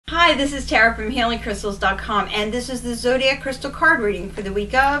Hi, this is Tara from HealingCrystals.com, and this is the Zodiac Crystal Card reading for the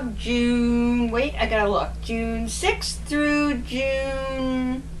week of June 6th through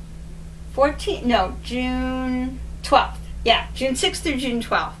June 14th, no, June 12th. Yeah, June 6th through June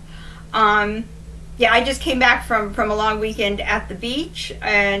 12th. Yeah, I just came back from a long weekend at the beach,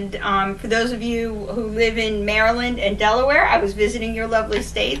 and for those of you who live in Maryland and Delaware, I was visiting your lovely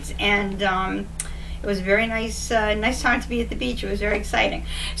states, and it was a very nice time to be at the beach. It was very exciting.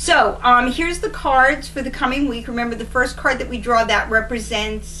 So here's the cards for the coming week. Remember, the first card that we draw, that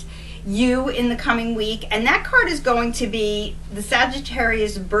represents you in the coming week, and that card is going to be the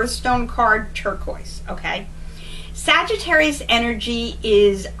Sagittarius birthstone card, turquoise. Okay, Sagittarius energy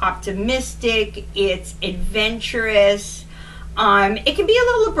is optimistic, it's adventurous. It can be a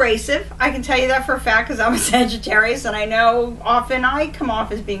little abrasive. I can tell you that for a fact because I'm a Sagittarius, and I know often I come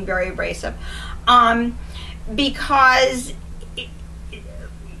off as being very abrasive. Because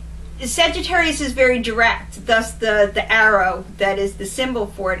Sagittarius is very direct, thus the arrow that is the symbol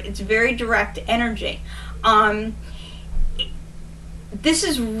for it. It's very direct energy. This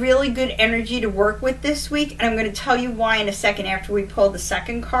is really good energy to work with this week, and I'm going to tell you why in a second after we pull the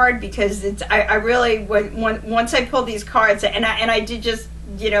second card, because I really, once I pulled these cards, and I did just,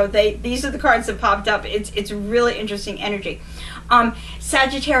 you know, these are the cards that popped up. It's really interesting energy.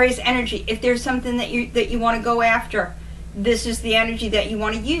 Sagittarius energy, if there's something that you want to go after, this is the energy that you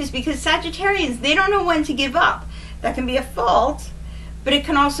want to use, because Sagittarians, they don't know when to give up. That can be a fault, but it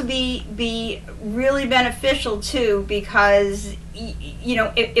can also be really beneficial too, because you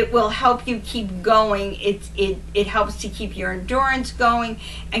know it will help you keep going. It helps to keep your endurance going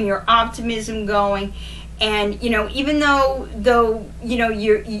and your optimism going. And, you know, even though you know,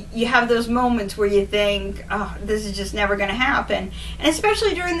 you have those moments where you think, oh, this is just never going to happen. And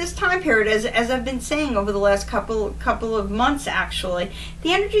especially during this time period, as I've been saying over the last couple of months, actually,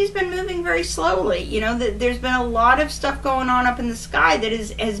 the energy's been moving very slowly. You know, there's been a lot of stuff going on up in the sky that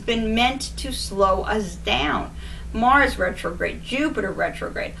has been meant to slow us down. Mars retrograde, Jupiter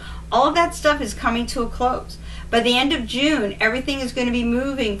retrograde, all of that stuff is coming to a close. By the end of June, everything is going to be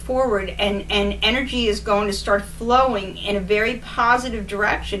moving forward, and energy is going to start flowing in a very positive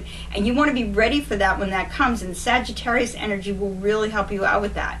direction, and you want to be ready for that when that comes, and Sagittarius energy will really help you out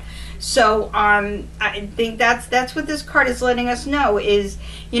with that. So I think that's what this card is letting us know is,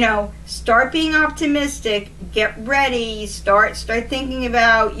 you know, start being optimistic, get ready, start thinking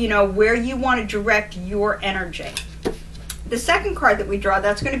about, you know, where you want to direct your energy. The second card that we draw,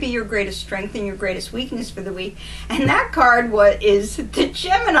 that's going to be your greatest strength and your greatest weakness for the week. And that card is the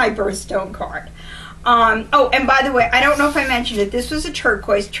Gemini birthstone card. Oh, and by the way, I don't know if I mentioned it, this was a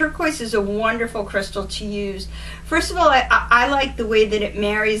turquoise. Turquoise is a wonderful crystal to use. First of all, I like the way that it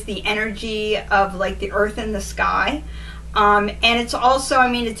marries the energy of like the earth and the sky. And it's also, I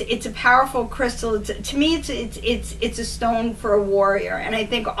mean, it's a powerful crystal. To me, it's a stone for a warrior, and I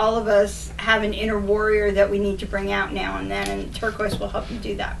think all of us have an inner warrior that we need to bring out now and then, and turquoise will help you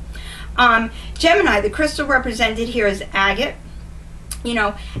do that. Gemini, the crystal represented here is agate. You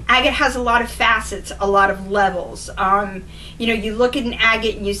know, agate has a lot of facets, a lot of levels. You know, you look at an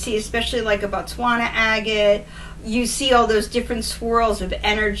agate and you see, especially like a Botswana agate, you see all those different swirls of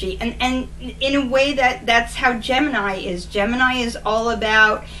energy, and in a way that's how Gemini is. Gemini is all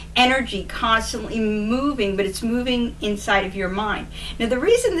about energy constantly moving, but it's moving inside of your mind. Now, the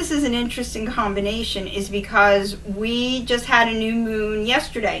reason this is an interesting combination is because we just had a new moon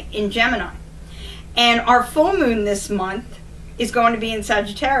yesterday in Gemini, and our full moon this month is going to be in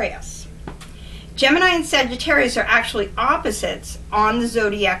Sagittarius. Gemini and Sagittarius are actually opposites on the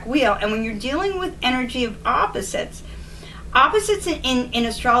zodiac wheel, and when you're dealing with energy of opposites in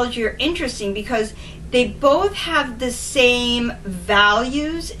astrology are interesting because they both have the same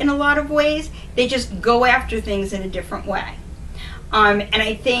values in a lot of ways. They just go after things in a different way. And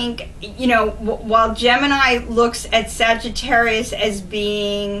I think, you know, while Gemini looks at Sagittarius as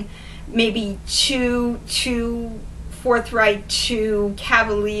being maybe too forthright, too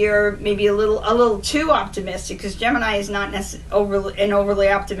cavalier, maybe a little too optimistic, because Gemini is not necessarily an overly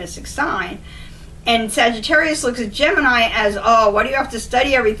optimistic sign, and Sagittarius looks at Gemini as, oh, why do you have to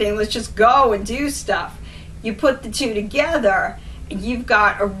study everything? Let's just go and do stuff. You put the two together, and you've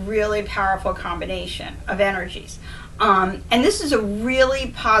got a really powerful combination of energies. And this is a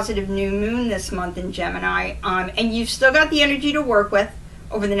really positive new moon this month in Gemini, and you've still got the energy to work with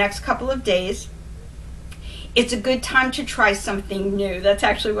over the next couple of days. It's a good time to try something new. That's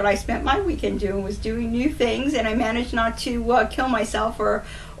actually what I spent my weekend doing, was doing new things, and I managed not to kill myself or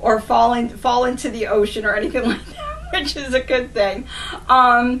fall into the ocean or anything like that, which is a good thing.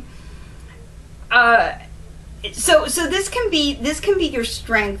 So this can be your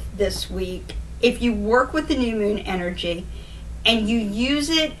strength this week if you work with the new moon energy and you use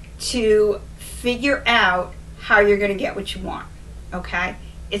it to figure out how you're going to get what you want. Okay?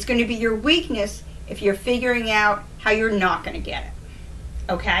 It's going to be your weakness if you're figuring out how you're not going to get it.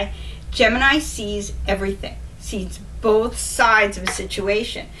 Okay? Gemini sees everything, sees both sides of a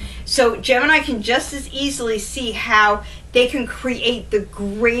situation. So Gemini can just as easily see how they can create the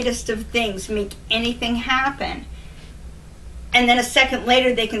greatest of things, make anything happen. And then a second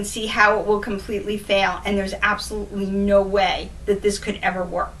later, they can see how it will completely fail, and there's absolutely no way that this could ever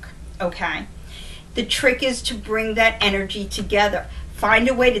work, okay? The trick is to bring that energy together. Find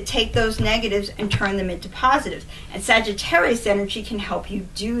a way to take those negatives and turn them into positives. And Sagittarius energy can help you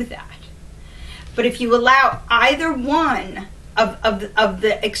do that. But if you allow either one of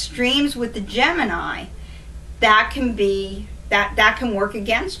the extremes with the Gemini, that can work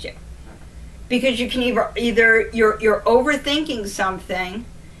against you. Because you can either you're overthinking something,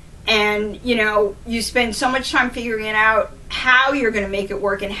 and you spend so much time figuring out how you're going to make it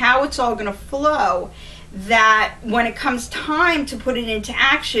work and how it's all going to flow, that when it comes time to put it into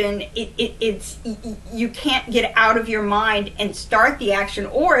action, it's you can't get out of your mind and start the action.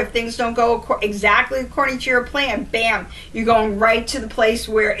 Or if things don't go exactly according to your plan, bam, you're going right to the place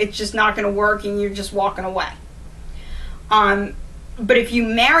where it's just not going to work and you're just walking away. But if you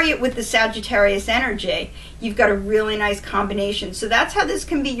marry it with the Sagittarius energy, you've got a really nice combination. So that's how this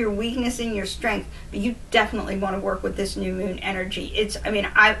can be your weakness and your strength. But you definitely want to work with this new moon energy.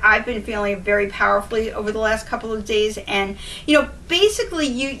 I've been feeling it very powerfully over the last couple of days. And, basically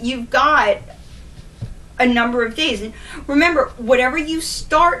you've got a number of days. And remember, whatever you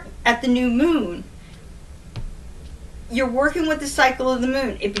start at the new moon, you're working with the cycle of the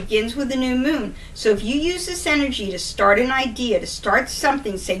moon. It begins with the new moon. So if you use this energy to start an idea, to start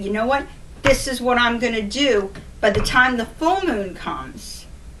something, say, you know what, this is what I'm going to do, by the time the full moon comes,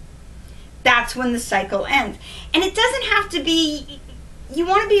 that's when the cycle ends. And it doesn't have to be, you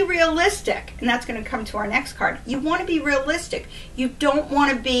want to be realistic, and that's going to come to our next card. You want to be realistic. You don't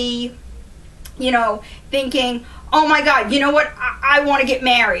want to be, thinking, oh my God, you know what, I want to get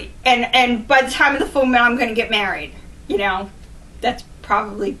married. And by the time of the full moon, I'm going to get married. That's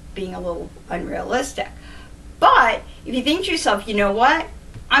probably being a little unrealistic. But if you think to yourself, you know what,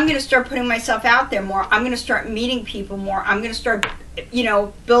 I'm going to start putting myself out there more. I'm going to start meeting people more. I'm going to start,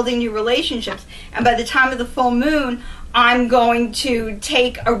 building new relationships. And by the time of the full moon, I'm going to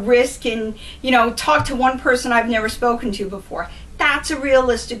take a risk and, talk to one person I've never spoken to before. That's a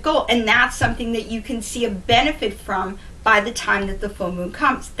realistic goal. And that's something that you can see a benefit from by the time that the full moon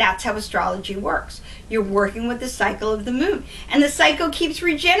comes. That's how astrology works. You're working with the cycle of the moon. And the cycle keeps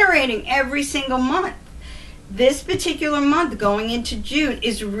regenerating every single month. This particular month going into June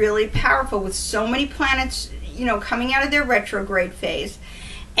is really powerful with so many planets, coming out of their retrograde phase.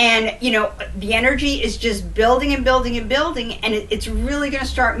 And, the energy is just building and building and building, and it's really going to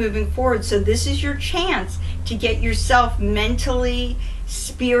start moving forward. So this is your chance to get yourself mentally,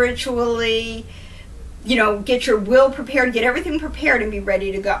 spiritually, get your will prepared, get everything prepared, and be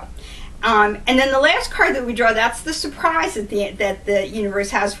ready to go. And then the last card that we draw, that's the surprise that the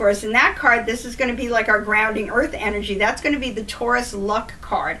universe has for us. And that card, this is going to be like our grounding earth energy. That's going to be the Taurus luck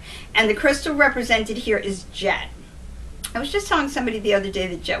card. And the crystal represented here is jet. I was just telling somebody the other day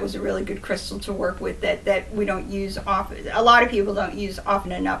that jet was a really good crystal to work with that we don't use often. A lot of people don't use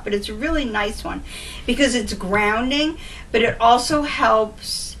often enough, but it's a really nice one because it's grounding, but it also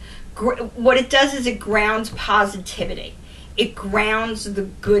helps. What it does is it grounds positivity. It grounds the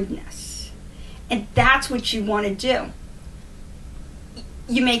goodness. And that's what you want to do.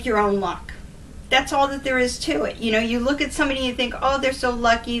 You make your own luck. That's all that there is to it. You look at somebody and you think, oh, they're so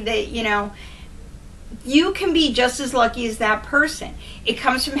lucky that, you can be just as lucky as that person. It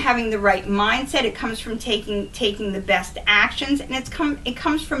comes from having the right mindset. It comes from taking the best actions, and it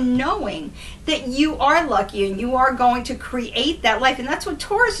comes from knowing that you are lucky and you are going to create that life. And that's what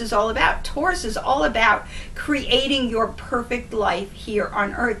Taurus is all about. Taurus is all about creating your perfect life here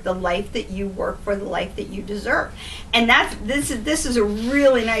on earth, the life that you work for, the life that you deserve. And this is a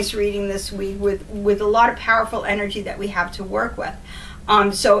really nice reading this week with a lot of powerful energy that we have to work with.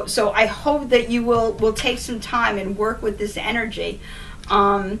 So I hope that you will take some time and work with this energy.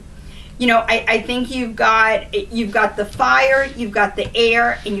 I think you've got the fire, you've got the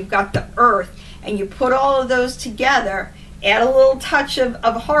air, and you've got the earth, and you put all of those together, add a little touch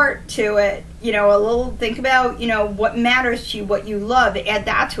of heart to it, think about, what matters to you, what you love, add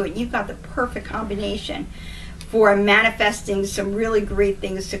that to it. You've got the perfect combination for manifesting some really great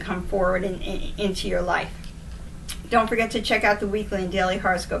things to come forward into your life. Don't forget to check out the weekly and daily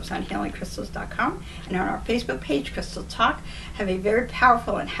horoscopes on healingcrystals.com and on our Facebook page, Crystal Talk. Have a very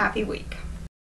powerful and happy week.